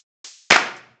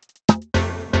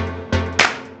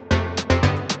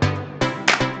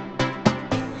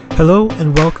Hello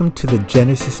and welcome to the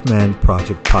Genesis Man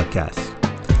Project podcast.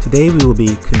 Today we will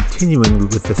be continuing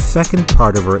with the second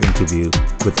part of our interview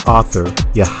with author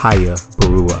Yahaya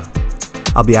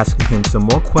Baruwa. I'll be asking him some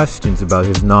more questions about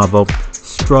his novel,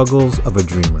 Struggles of a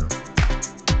Dreamer.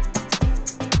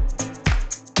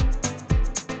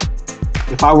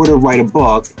 If I were to write a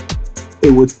book,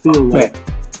 it would feel like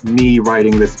me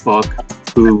writing this book,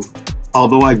 who,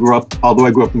 although I grew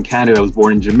up in Canada, I was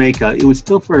born in Jamaica, it would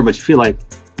still very much feel like,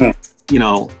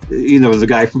 there was a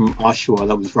guy from Oshawa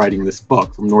that was writing this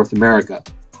book from North America.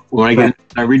 When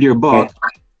I read your book,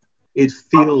 it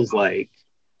feels like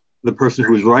the person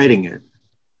who's writing it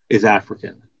is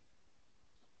African.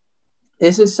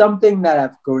 This is something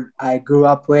that I grew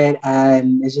up with,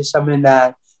 and it's just something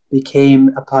that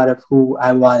became a part of who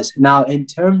I was. Now, in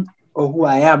terms of who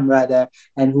I am, rather,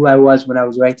 and who I was when I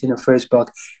was writing the first book,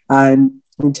 and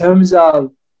in terms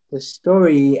of the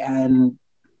story and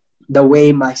the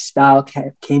way my style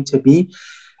came to be,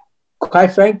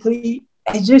 quite frankly,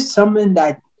 it's just something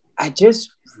that I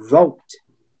just wrote.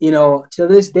 To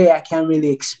this day, I can't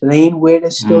really explain where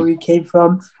the story came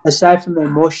from, aside from the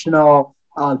emotional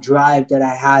drive that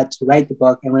I had to write the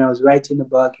book. And when I was writing the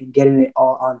book and getting it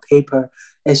all on paper,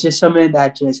 it's just something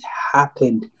that just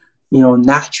happened,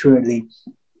 naturally.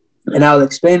 And I'll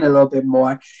explain a little bit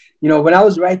more. When I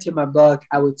was writing my book,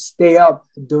 I would stay up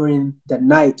during the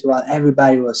night while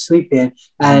everybody was sleeping.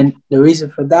 And the reason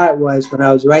for that was when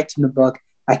I was writing the book,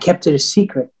 I kept it a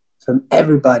secret from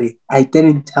everybody. I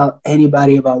didn't tell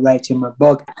anybody about writing my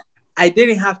book. I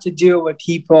didn't have to deal with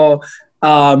people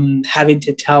having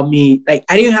to tell me, I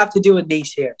didn't have to deal with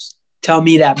naysayers tell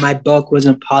me that my book was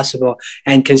impossible.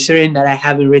 And considering that I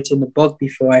haven't written the book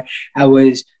before, I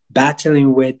was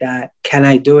battling with that. Can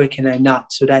I do it? Can I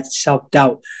not? So that's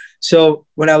self-doubt. So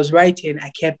when I was writing,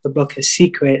 I kept the book a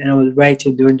secret, and I was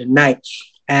writing during the night.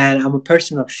 And I'm a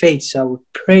person of faith, so I would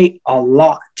pray a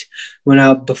lot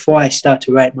before I start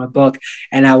to write my book.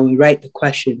 And I would write the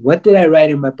question, what did I write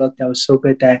in my book that was so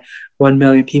good that 1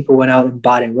 million people went out and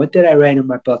bought it? What did I write in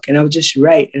my book? And I would just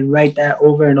write that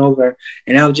over and over.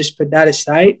 And I would just put that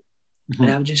aside,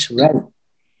 and I would just write.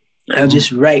 I would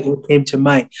just write what came to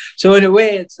mind. So in a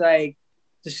way, it's like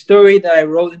the story that I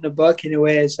wrote in the book, in a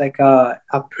way, it's like a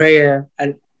prayer,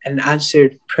 an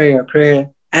answered prayer,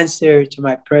 answer to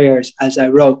my prayers as I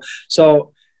wrote.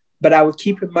 So, but I would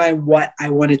keep in mind what I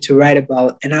wanted to write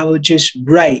about, and I would just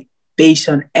write based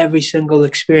on every single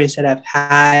experience that I've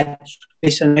had,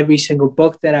 based on every single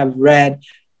book that I've read.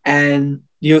 And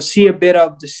you'll see a bit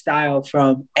of the style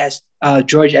from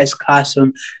George S.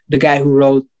 Clason, the guy who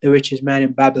wrote The Richest Man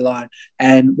in Babylon,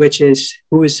 and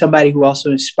who is somebody who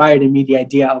also inspired in me the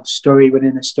idea of story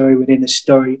within a story within a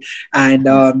story. And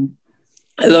a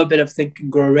little bit of Think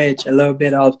and Grow Rich, a little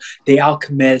bit of The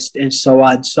Alchemist, and so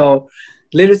on. So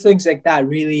little things like that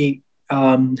really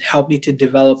helped me to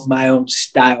develop my own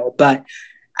style. But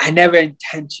I never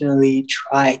intentionally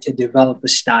tried to develop a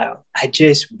style. I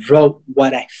just wrote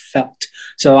what I felt.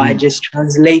 So I just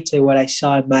translated what I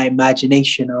saw in my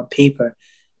imagination on paper.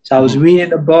 So I was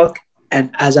reading a book,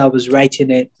 and as I was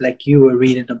writing it, like you were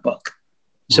reading a book.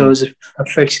 So it was a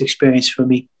first experience for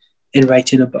me in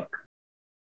writing a book.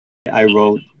 I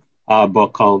wrote a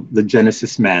book called The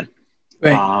Genesis Man,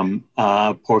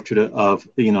 portrait of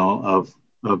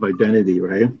identity,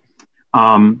 right?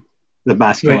 The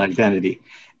masculine identity.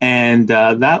 And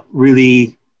that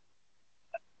really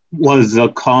was a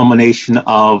culmination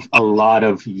of a lot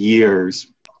of years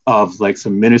of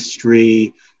some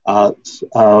ministry, of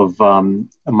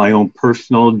my own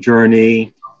personal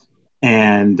journey,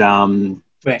 and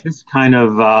just kind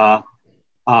of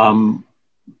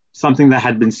something that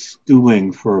had been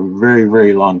stewing for a very,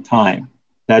 very long time.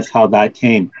 That's how that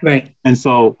came. Right. And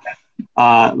so,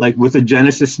 with the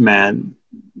Genesis Man,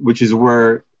 which is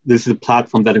where this is a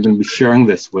platform that I'm going to be sharing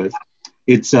this with,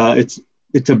 it's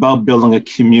about building a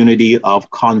community of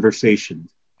conversation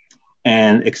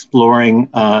and exploring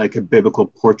a biblical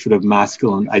portrait of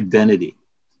masculine identity,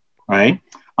 right?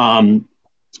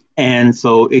 And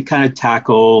so it kind of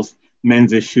tackles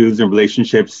men's issues and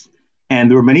relationships. And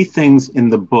there were many things in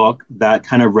the book that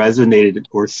kind of resonated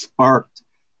or sparked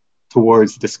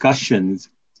towards discussions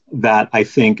that I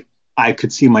think I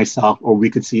could see myself, or we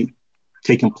could see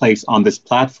taking place on this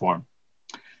platform.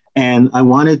 And I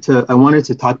wanted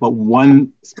to talk about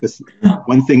one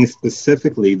thing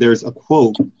specifically. There's a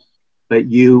quote that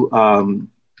you and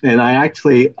I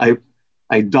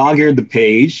dog-eared the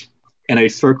page and I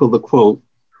circled the quote.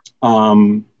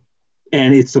 And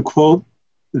it's a quote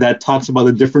that talks about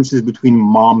the differences between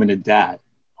mom and a dad.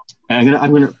 And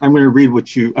I'm gonna read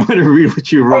what you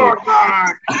wrote.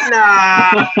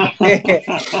 Nah.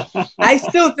 I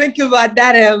still think about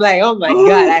that, and I'm like, oh my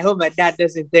God, I hope my dad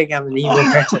doesn't think I'm an evil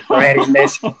person for writing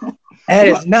this. That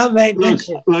is not my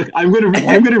intention. Look, I'm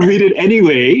gonna read it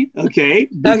anyway, okay?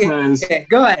 Because Okay,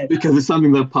 go ahead. because it's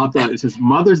something that popped out. It says,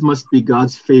 "Mothers must be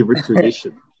God's favorite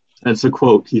tradition." That's a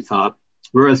quote, he thought.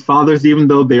 Whereas fathers, even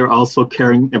though they are also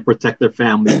caring and protect their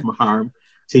families from harm,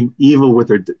 seem evil with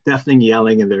their deafening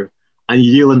yelling and their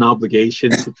unyielding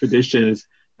obligation to traditions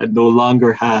that no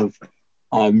longer have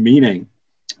meaning.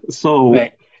 So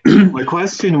Right. my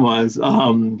question was,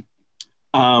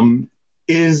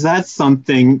 is that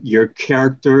something your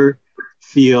character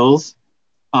feels,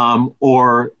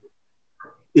 or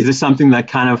is it something that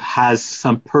kind of has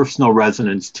some personal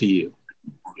resonance to you?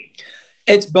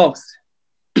 It's both.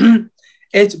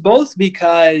 It's both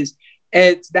because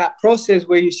it's that process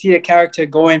where you see a character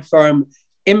going from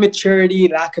immaturity,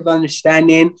 lack of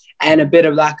understanding, and a bit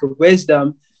of lack of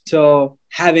wisdom to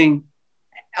having,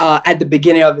 at the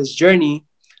beginning of his journey,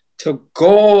 to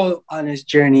go on his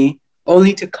journey,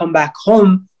 only to come back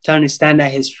home to understand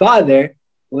that his father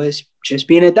was just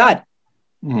being a dad.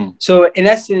 Mm. So in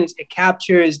essence, it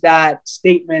captures that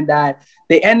statement that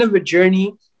the end of a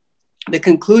journey, the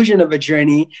conclusion of a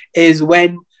journey, is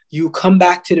when you come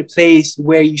back to the place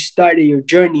where you started your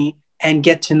journey and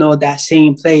get to know that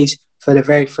same place for the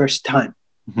very first time.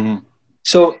 Mm-hmm.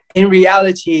 So in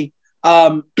reality,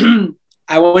 I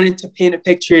wanted to paint a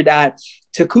picture that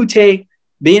Takute,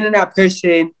 being in that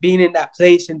person, being in that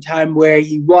place and time where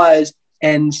he was,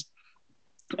 and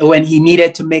when he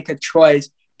needed to make a choice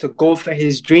to go for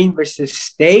his dream versus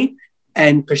stay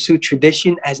and pursue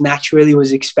tradition as naturally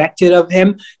was expected of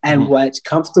him and what's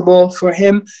comfortable for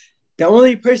him, the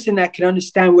only person that could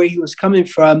understand where he was coming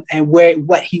from and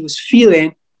what he was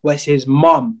feeling was his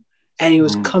mom. And he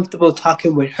was comfortable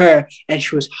talking with her, and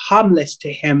she was harmless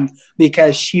to him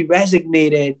because she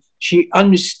resonated. She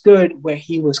understood where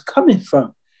he was coming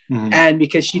from. And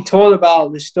because she told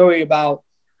him the story about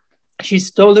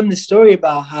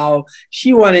how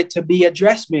she wanted to be a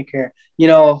dressmaker,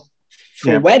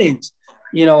 for weddings.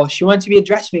 She wanted to be a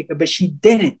dressmaker, but she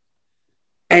didn't.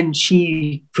 And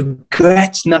she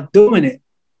regrets not doing it.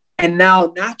 And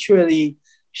now, naturally,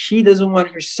 she doesn't want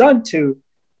her son to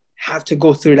have to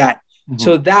go through that.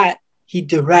 So that he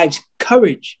derives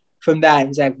courage from that.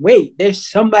 He's like, wait, there's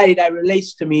somebody that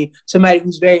relates to me, somebody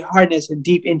who's very harnessed and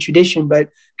deep in tradition, but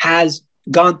has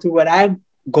gone through what I'm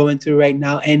going through right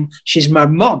now. And she's my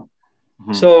mom.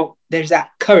 So there's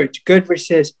that courage, good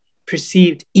versus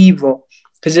perceived evil.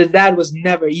 Because his dad was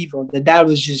never evil. The dad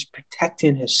was just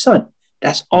protecting his son.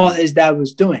 That's all his dad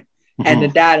was doing. And the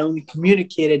dad only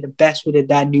communicated the best way the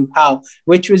dad knew how,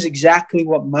 which was exactly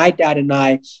what my dad and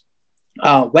I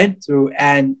went through.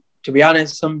 And to be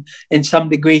honest, in some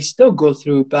degree still go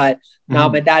through. But now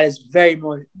my dad is very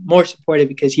more supportive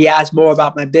because he asks more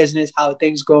about my business, how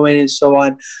things going and so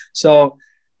on. So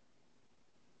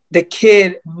the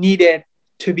kid needed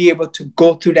to be able to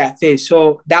go through that phase.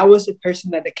 So that was the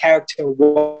person that the character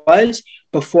was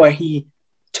before he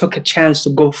took a chance to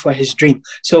go for his dream.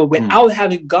 So without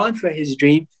having gone for his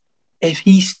dream, if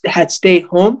he had stayed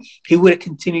home, he would have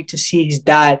continued to see his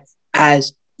dad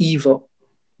as evil.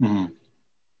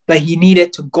 But he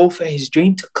needed to go for his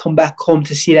dream to come back home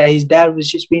to see that his dad was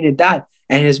just being a dad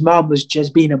and his mom was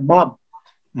just being a mom.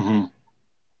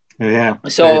 Yeah.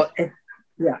 So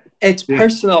it's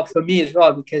personal for me as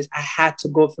well because I had to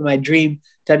go for my dream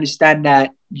to understand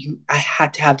that I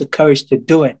had to have the courage to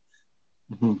do it.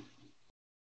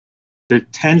 There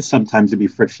tends sometimes to be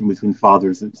friction between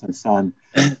fathers and son.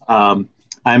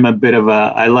 I'm a bit of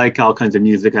I like all kinds of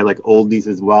music. I like oldies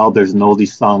as well. There's an oldie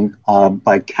song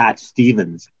by Cat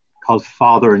Stevens called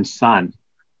Father and Son.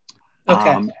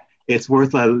 Okay. It's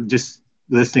worth just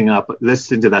listening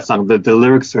to that song. The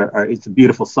lyrics it's a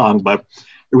beautiful song, but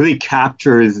it really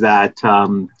captures that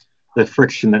the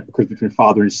friction that occurs between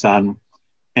father and son,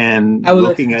 and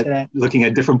looking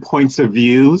at different points of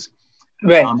views.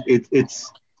 Right.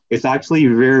 It's actually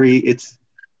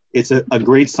it's a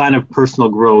great sign of personal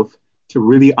growth to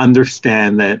really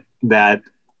understand that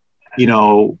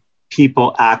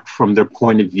people act from their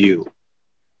point of view.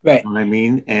 Right. You know what I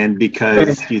mean? And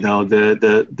because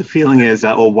the feeling is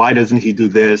that, why doesn't he do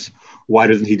this? Why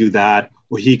doesn't he do that?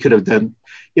 Or he could have done,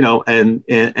 and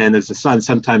as a son,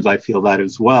 sometimes I feel that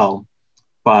as well.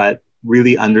 But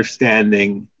really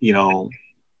understanding,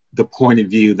 the point of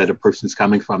view that a person's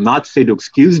coming from, not to say to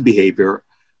excuse behavior,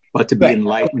 but to be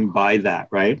enlightened by that,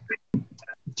 right?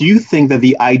 Do you think that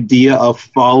the idea of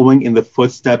following in the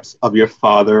footsteps of your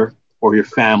father or your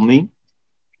family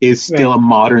is still a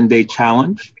modern day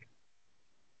challenge?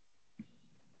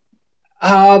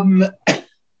 Um,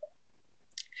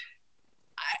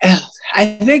 I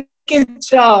think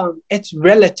it's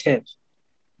relative.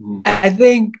 Mm. I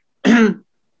think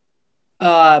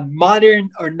modern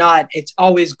or not, it's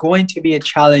always going to be a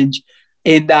challenge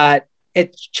in that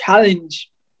it's challenge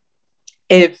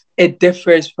if it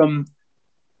differs from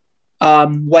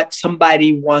what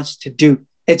somebody wants to do.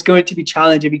 It's going to be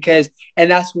challenging because, and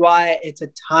that's why it's a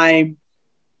time,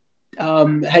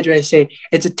 how do I say,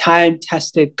 it's a time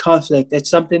tested conflict. It's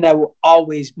something that will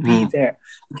always be Mm. there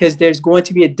because there's going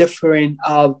to be a different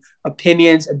of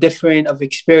opinions, a different of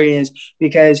experience.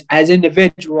 Because as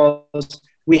individuals,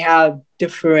 we have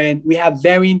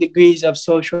varying degrees of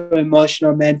social,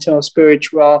 emotional, mental,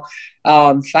 spiritual,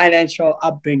 financial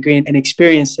upbringing and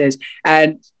experiences.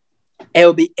 And it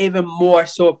will be even more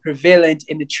so prevalent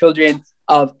in the children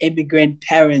of immigrant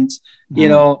parents,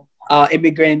 Mm.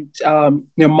 immigrant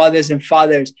mothers and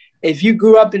fathers. If you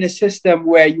grew up in a system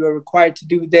where you are required to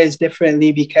do this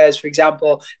differently, because, for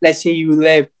example, let's say you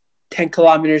live 10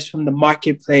 kilometers from the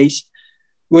marketplace,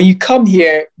 when you come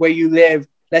here where you live,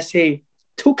 let's say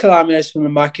 2 kilometers from the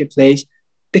marketplace,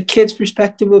 the kid's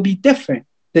perspective will be different.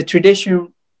 The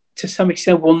tradition, to some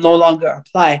extent, will no longer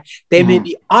apply. They may Mm.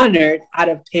 be honored out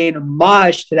of paying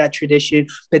homage to that tradition,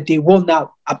 but they will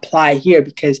not apply here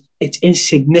because it's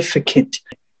insignificant.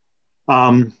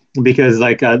 Because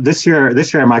like this year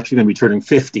I'm actually going to be turning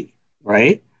 50,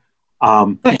 right?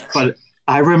 Nice. But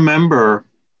I remember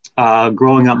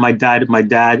growing up, my dad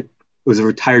was a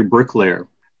retired bricklayer,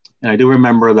 and I do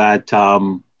remember that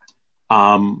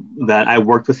I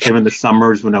worked with him in the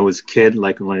summers when I was a kid,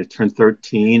 like when I turned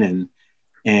 13,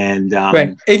 and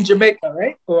Right. In Jamaica,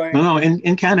 right? Or no,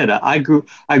 in Canada. I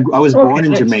was okay, born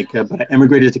in nice. Jamaica, but I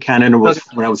immigrated to Canada Okay,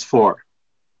 when I was 4.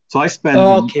 So I spent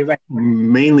okay, right,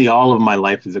 mainly all of my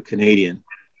life as a Canadian.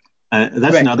 That's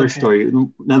right, another okay, story.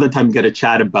 Another time, we get a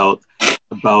chat about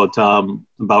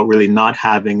really not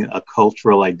having a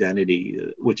cultural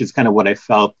identity, which is kind of what I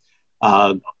felt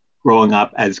uh, growing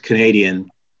up as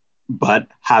Canadian, but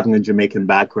having a Jamaican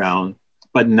background,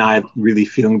 but not really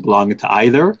feeling belonging to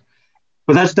either.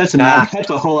 But that's another ah, that's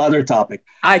a whole other topic.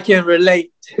 I can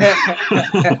relate.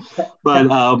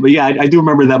 But yeah, I do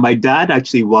remember that my dad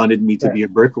actually wanted me to Right, be a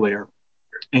bricklayer,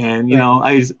 and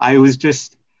right. I was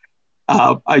just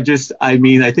I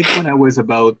mean, I think when I was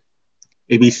about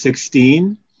maybe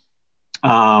 16,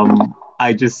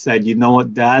 I just said, you know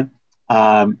what, Dad,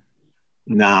 um,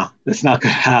 nah, that's not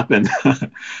gonna happen.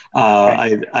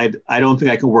 Right. I don't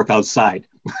think I can work outside.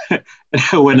 And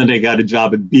I went and I got a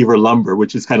job at Beaver Lumber,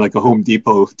 which is kind of like a Home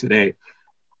Depot today.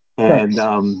 And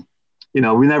Nice.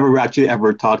 we never actually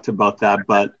ever talked about that,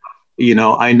 but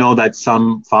I know that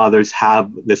some fathers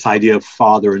have this idea of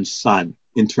father and son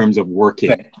in terms of working.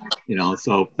 Right.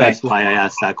 So Right. that's why I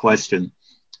asked that question.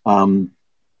 Um,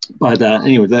 but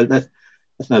anyway, that's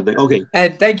not big. Okay.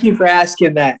 And thank you for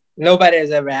asking that. Nobody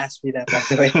has ever asked me that, by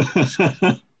the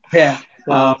way. Yeah.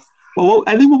 uh, So, well,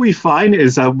 I think what we find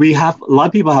is we have a lot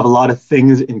of people have a lot of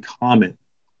things in common,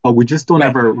 but we just don't right.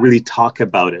 ever really talk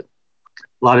about it.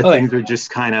 A lot of Okay. things are just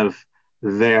kind of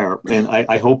there. And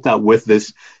I hope that with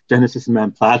this Genesis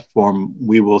Man platform,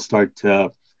 we will start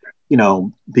to,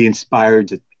 be inspired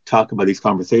to talk about these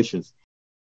conversations.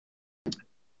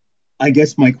 I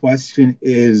guess my question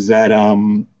is that,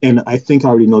 and I think I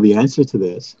already know the answer to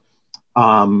this,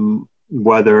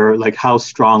 whether, like, how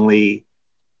strongly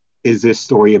is this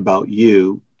story about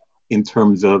you in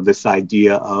terms of this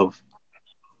idea of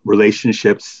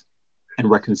relationships and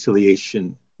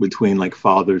reconciliation between like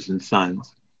fathers and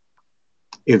sons?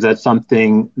 Is that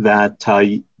something that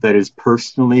is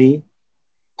personally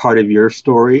part of your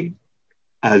story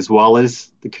as well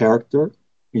as the character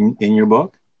in your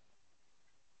book?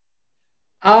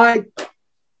 Uh,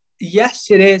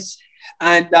 yes, it is.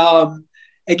 And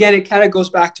again, it kind of goes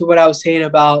back to what I was saying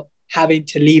about having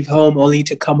to leave home only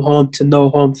to come home to know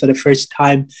home for the first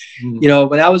time. Mm.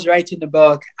 When I was writing the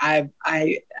book, and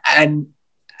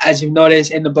as you've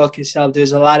noticed in the book itself,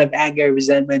 there's a lot of anger,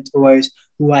 resentment towards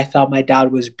who I thought my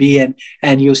dad was being.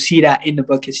 And you'll see that in the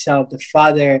book itself. The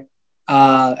father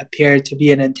appeared to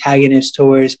be an antagonist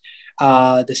towards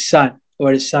the son,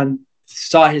 or the son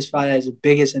saw his father as the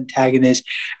biggest antagonist.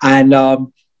 And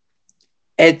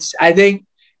I think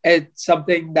it's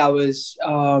something that was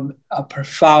a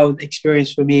profound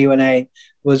experience for me when I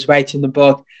was writing the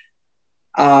book.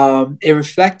 It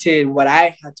reflected what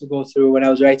I had to go through when I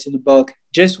was writing the book.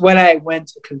 Just when I went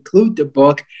to conclude the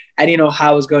book, I didn't know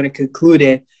how I was going to conclude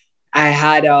it. I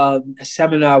had a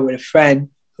seminar with a friend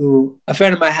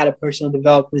of mine had a personal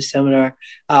development seminar,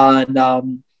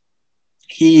 and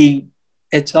he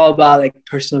it's all about like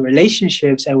personal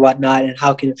relationships and whatnot, and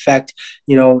how it can affect,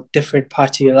 different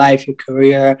parts of your life, your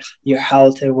career, your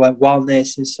health, and what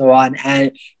wellness and so on.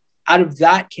 And out of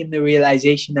that came the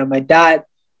realization that my dad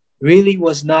really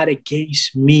was not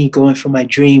against me going for my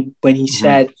dream when he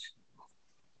said,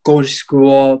 go to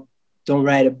school, don't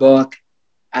write a book,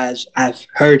 as I've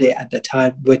heard it at the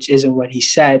time, which isn't what he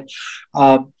said.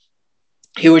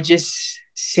 He would just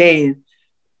say,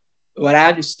 what I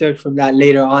understood from that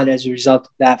later on as a result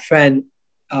of that friend,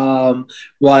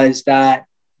 was that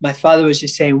my father was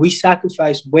just saying, we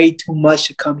sacrificed way too much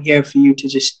to come here for you to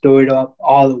just throw it up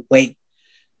all away,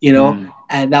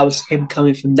 and that was him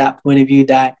coming from that point of view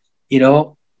that,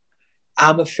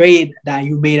 I'm afraid that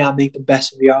you may not make the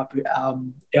best of your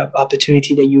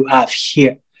opportunity that you have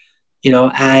here,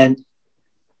 and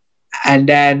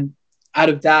then out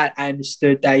of that, I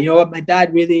understood that, what, my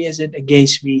dad really isn't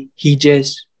against me. He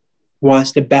just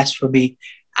wants the best for me,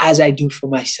 as I do for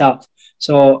myself.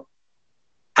 So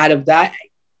out of that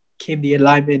came the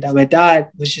alignment that my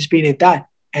dad was just being a dad.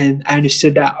 And I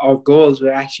understood that our goals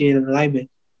were actually in alignment.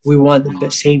 We want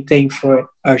the same thing for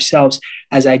ourselves,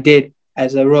 as I did.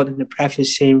 As I wrote in the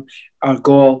preface, saying our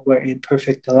goal were in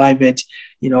perfect alignment.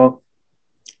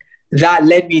 That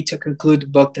led me to conclude the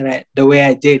book the way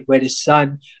I did, where the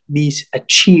son meets a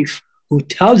chief who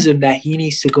tells him that he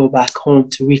needs to go back home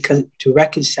to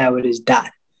reconcile with his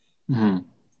dad,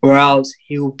 or else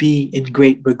he will be in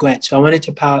great regret. So I wanted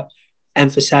to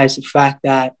emphasize the fact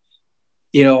that,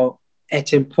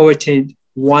 it's important,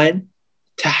 one,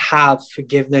 to have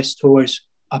forgiveness towards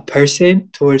a person,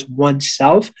 towards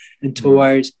oneself, and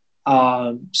towards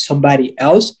somebody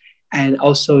else. And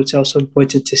also, it's also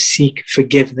important to seek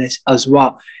forgiveness as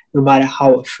well, no matter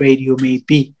how afraid you may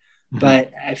be.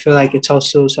 But I feel like it's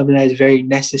also something that is very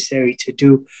necessary to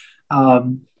do,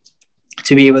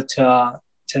 to be able to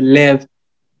live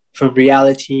from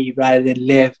reality rather than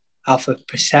live off of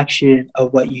perception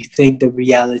of what you think the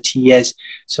reality is.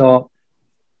 So,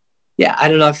 yeah, I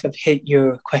don't know if I've hit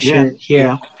your question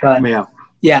here, but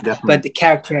but the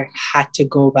character had to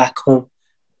go back home.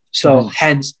 So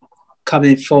hence,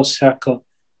 coming full circle,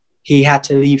 he had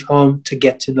to leave home to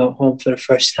get to know home for the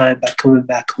first time by coming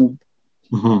back home.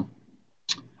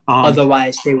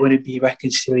 Otherwise, there wouldn't be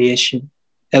reconciliation.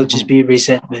 It would just be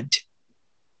resentment.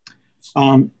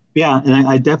 And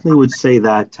I definitely would say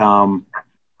that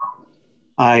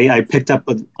I picked up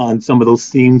on some of those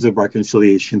themes of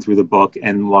reconciliation through the book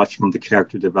and watching the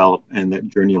character develop and that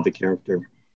journey of the character.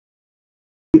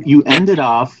 You ended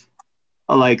off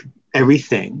like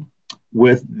everything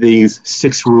with these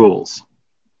 6 rules.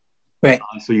 Right.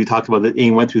 So you talked about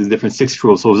you went through the different 6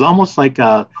 rules. So it was almost like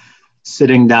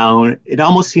sitting down. It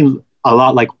almost seemed a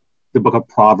lot like the book of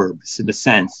Proverbs in a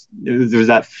sense. There's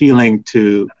that feeling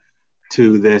to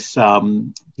this,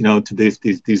 to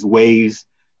these ways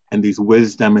and these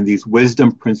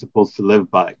wisdom principles to live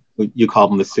by. You call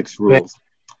them the 6 rules.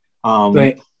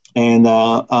 Right. And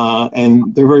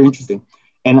they're very interesting.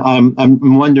 And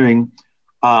I'm wondering,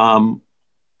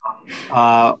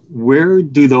 where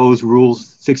do those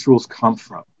 6 rules come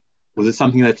from? Was it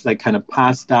something that's like kind of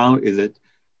passed down? Is it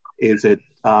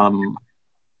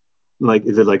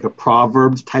like a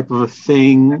Proverbs type of a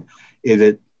thing? Is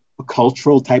it a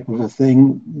cultural type of a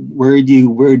thing? Where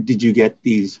did you get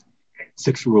these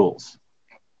 6 rules?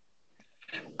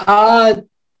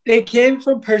 They came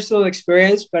from personal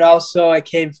experience, but also I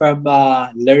came from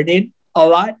learning a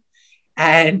lot.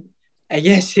 And I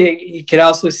guess you could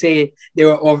also say they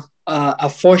were a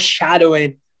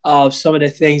foreshadowing of some of the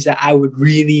things that I would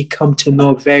really come to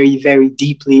know very, very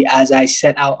deeply as I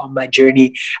set out on my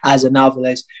journey as a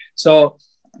novelist. So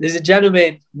there's a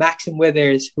gentleman, Maxim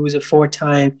Withers, who is a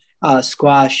 4-time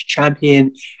squash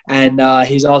champion, and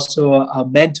he's also a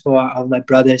mentor of my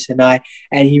brothers and I,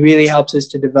 and he really helps us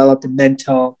to develop the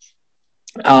mental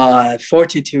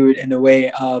fortitude in the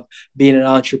way of being an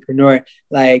entrepreneur.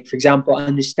 Like, for example,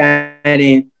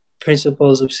 understanding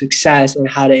principles of success and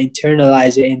how to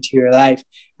internalize it into your life.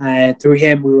 And through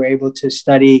him, we were able to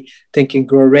study Think and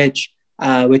Grow Rich,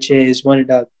 which is one of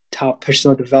the top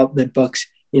personal development books,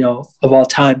 of all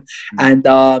time. And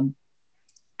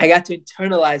I got to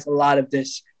internalize a lot of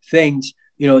these things,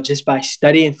 just by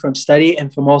studying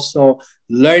and from also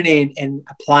learning and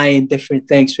applying different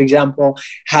things. For example,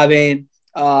 having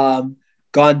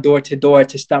gone door to door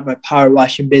to start my power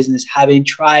washing business, having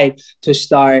tried to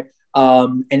start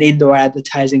an indoor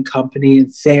advertising company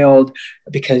and failed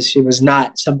because it was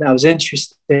not something I was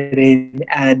interested in.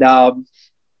 And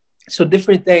so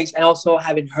different things, and also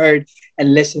having heard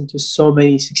and listened to so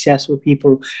many successful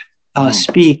people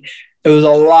speak, it was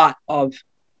a lot of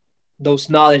those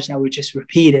knowledge that were just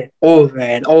repeated over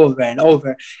and over and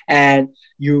over, and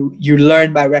you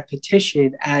learn by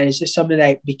repetition, and it's just something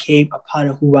that became a part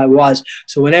of who I was.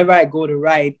 So whenever I go to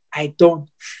write, I don't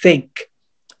think,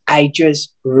 I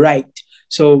just write.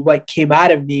 So what came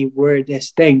out of me were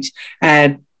these things.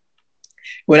 And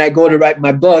when I go to write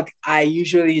my book, I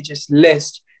usually just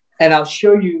list, and I'll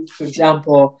show you, for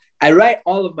example, I write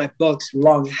all of my books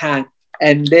longhand,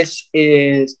 and this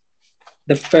is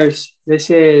this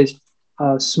is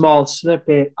a small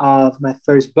snippet of my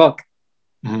first book.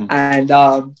 Mm-hmm.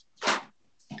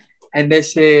 And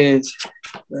this is,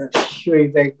 I'll show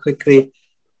you very quickly.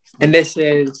 And this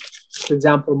is, for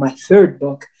example, my third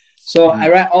book. So I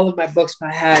write all of my books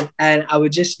by hand, and I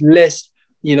would just list,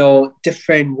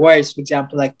 different words, for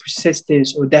example, like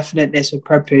persistence or definiteness or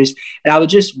purpose. And I would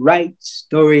just write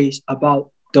stories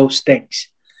about those things.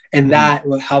 And that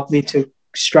will help me to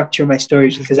structure my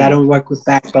stories, because I don't work with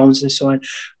backbones and so on.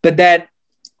 But then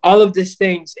all of these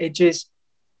things,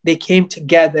 they came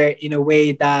together in a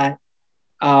way that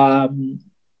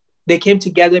they came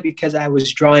together because I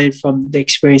was drawing from the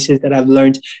experiences that I've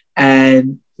learned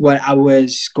and what I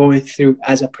was going through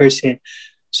as a person.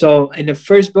 So in the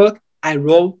first book, I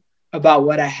wrote about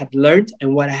what I had learned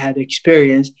and what I had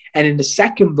experienced. And in the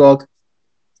second book,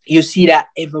 you see that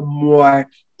even more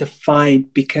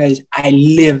defined, because I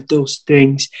lived those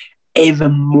things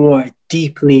even more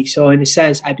deeply. So in a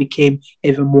sense, I became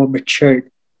even more matured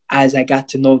as I got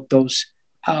to know those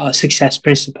success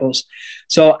principles.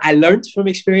 So I learned from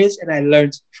experience, and I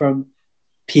learned from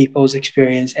people's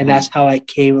experience. And that's how I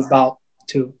came about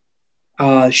to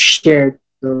share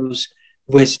those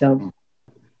wisdom.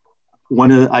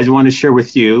 I just want to share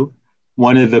with you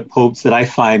one of the quotes that I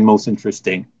find most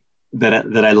interesting, that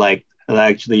I like, that I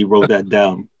actually wrote that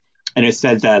down. And it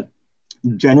said that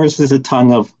generous is a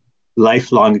tongue of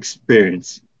lifelong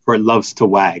experience, for it loves to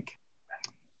wag.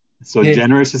 So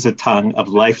generous is a tongue of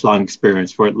lifelong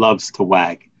experience, for it loves to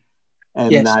wag.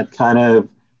 And that kind of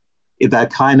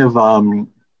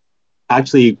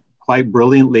actually quite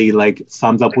brilliantly like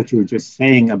sums up what you were just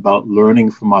saying about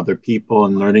learning from other people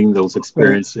and learning those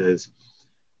experiences.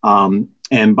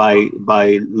 And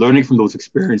by learning from those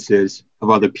experiences of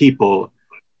other people,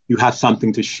 you have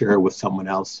something to share with someone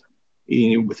else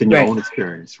within your own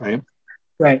experience, right?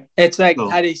 Right. It's like,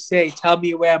 how they say, tell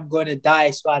me where I'm going to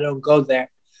die so I don't go there.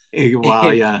 Wow,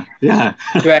 yeah.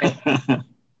 Right.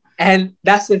 And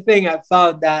that's the thing, I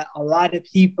found that a lot of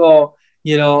people,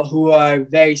 who are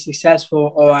very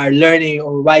successful or are learning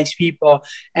or wise people,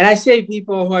 and I say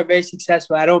people who are very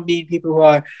successful, I don't mean people who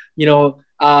are,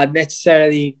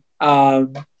 necessarily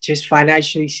just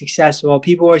financially successful.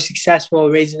 People who are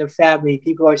successful raising a family,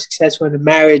 people who are successful in the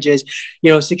marriages.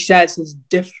 Success is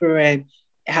different.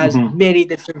 It has many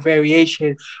different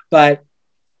variations, but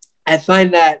I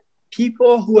find that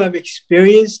people who have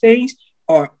experienced things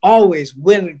are always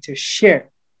willing to share.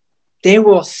 They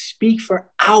will speak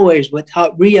for hours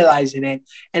without realizing it.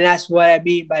 And that's what I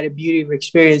mean by the beauty of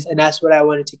experience. And that's what I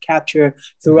wanted to capture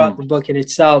throughout the book in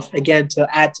itself. Again, to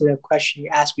add to the question you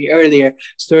asked me earlier,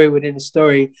 story within a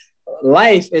story.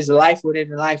 Life is a life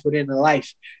within a life within a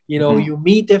life. You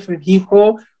meet different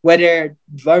people, whether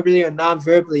verbally or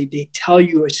non-verbally, they tell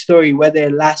you a story, whether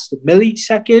it lasts a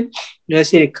millisecond, let's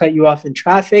say they cut you off in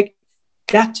traffic,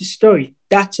 that's a story.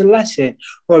 That's a lesson.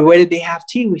 Or whether they have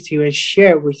tea with you and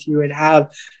share with you and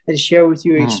share with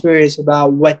you experience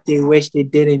about what they wish they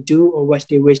didn't do, or what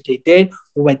they wish they did,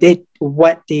 or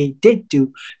what they did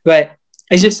do. But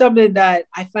it's just something that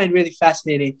I find really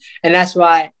fascinating. And that's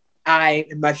why I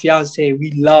and my fiance,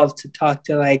 we love to talk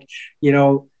to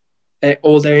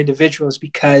older individuals,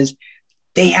 because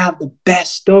they have the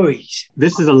best stories.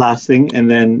 This is the last thing, and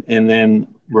then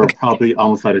we're probably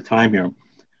almost out of time here.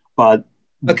 But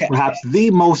perhaps the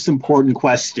most important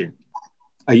question.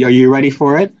 Are you ready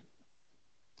for it?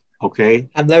 Okay.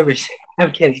 I'm nervous.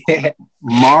 I'm kidding.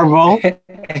 Marvel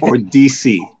or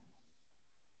DC?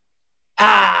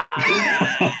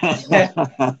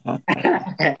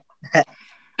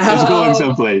 It's going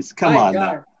someplace. Come on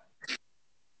now.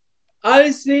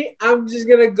 Honestly, I'm just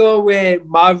gonna go with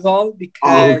Marvel,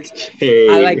 because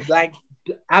I like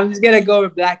I'm just gonna go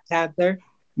with Black Panther.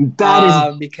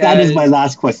 That is my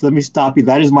last question. Let me stop you.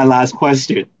 That is my last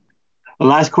question. The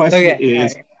last question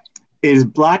is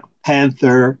Black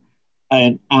Panther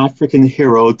an African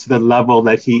hero to the level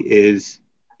that he is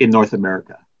in North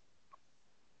America?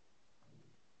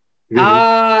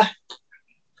 I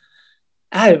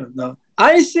don't know.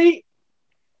 Honestly,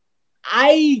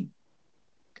 I'm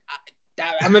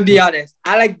gonna be honest.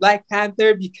 I like Black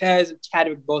Panther because of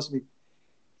Chadwick Boseman.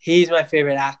 He's my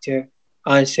favorite actor,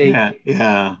 honestly.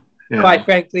 Yeah. Quite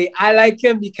frankly, I like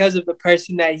him because of the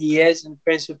person that he is and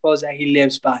principles that he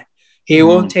lives by. He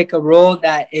won't take a role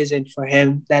that isn't for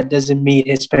him, that doesn't meet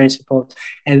his principles.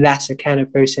 And that's the kind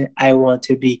of person I want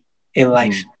to be in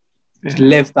life. To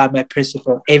live by my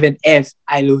principle, even if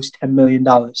I lose $10 million.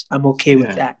 I'm okay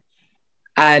with that.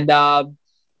 And,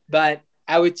 but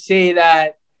I would say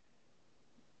that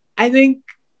I think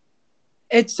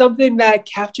it's something that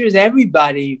captures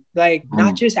everybody, like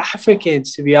not just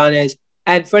Africans, to be honest.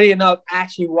 And funny enough, I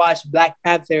actually watched Black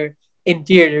Panther in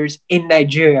theaters in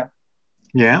Nigeria.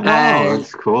 Yeah, wow,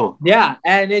 that's cool. Yeah,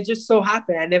 and it just so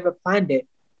happened. I never planned it.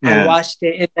 I watched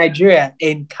it in Nigeria,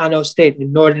 in Kano State,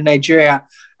 in northern Nigeria.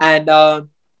 And I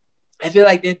feel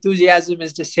like the enthusiasm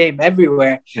is the same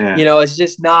everywhere. You know, it's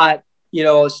just not, you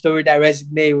know, a story that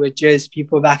resonates with just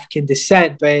people of African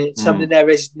descent, but it's something that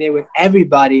resonates with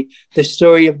everybody. The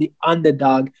story of the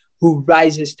underdog who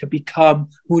rises to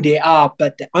become who they are.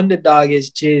 But the underdog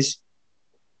is just,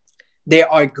 they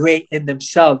are great in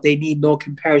themselves. They need no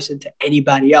comparison to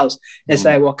anybody else. It's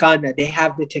like Wakanda. They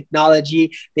have the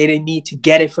technology. They didn't need to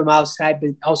get it from outside,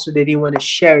 but also they didn't want to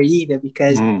share it either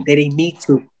because they didn't need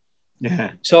to.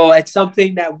 So it's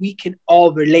something that we can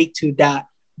all relate to, that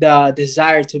the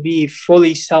desire to be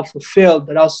fully self-fulfilled,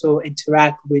 but also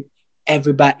interact with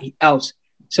everybody else.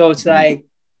 So it's like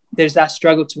there's that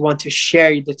struggle to want to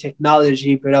share the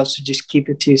technology, but also just keep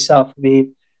it to yourself. I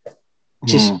mean,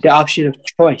 just the option of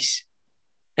choice.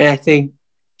 And I think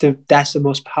that's the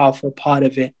most powerful part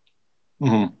of it.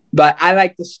 But I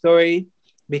like the story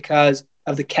because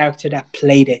of the character that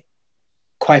played it,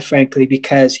 quite frankly,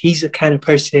 because he's the kind of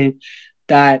person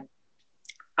that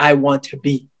I want to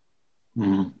be,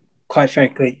 quite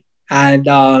frankly. And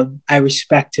I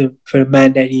respect him for the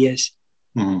man that he is.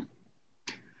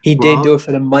 He didn't do it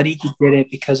for the money. He did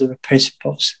it because of the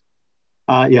principles.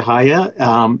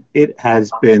 Yahaya, it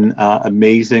has been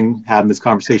amazing having this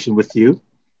conversation with you.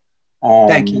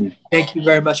 Thank you. Thank you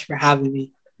very much for having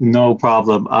me. No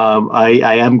problem.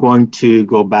 I am going to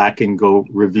go back and go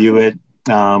review it,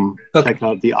 check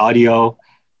out the audio.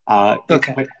 I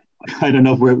don't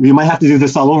know if we might have to do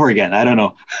this all over again. I don't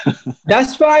know.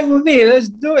 That's fine with me. Let's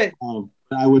do it.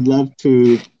 I would love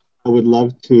to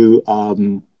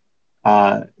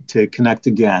connect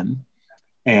again,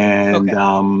 and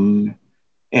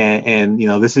and you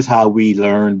know, this is how we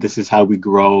learn. This is how we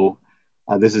grow.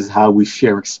 This is how we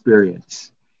share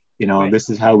experience. You know, this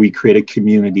is how we create a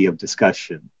community of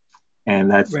discussion,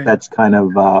 and that's kind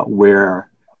of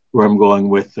where I'm going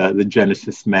with the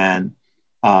Genesis Man,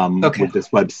 with this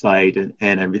website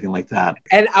and everything like that.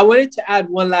 And I wanted to add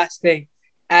one last thing,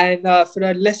 and for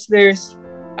the listeners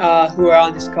who are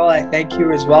on this call, I thank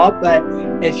you as well. But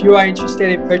if you are interested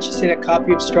in purchasing a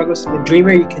copy of Struggles of a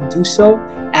Dreamer, you can do so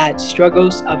at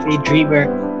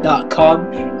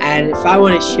strugglesofadreamer.com. And if I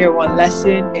want to share one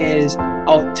lesson, is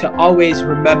to always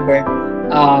remember,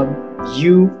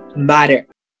 you matter.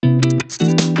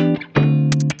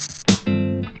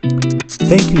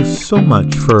 Thank you so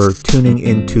much for tuning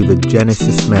into the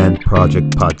Genesis Man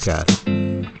Project podcast.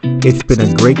 It's been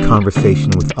a great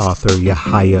conversation with author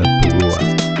Yahaya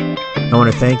Baruwa. I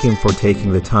want to thank him for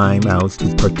taking the time out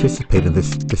to participate in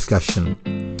this discussion.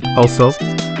 Also,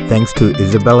 thanks to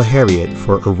Isabella Harriet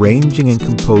for arranging and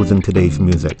composing today's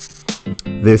music.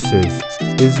 This is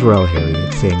Israel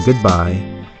Harriet saying goodbye,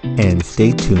 and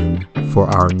stay tuned for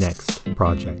our next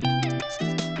project.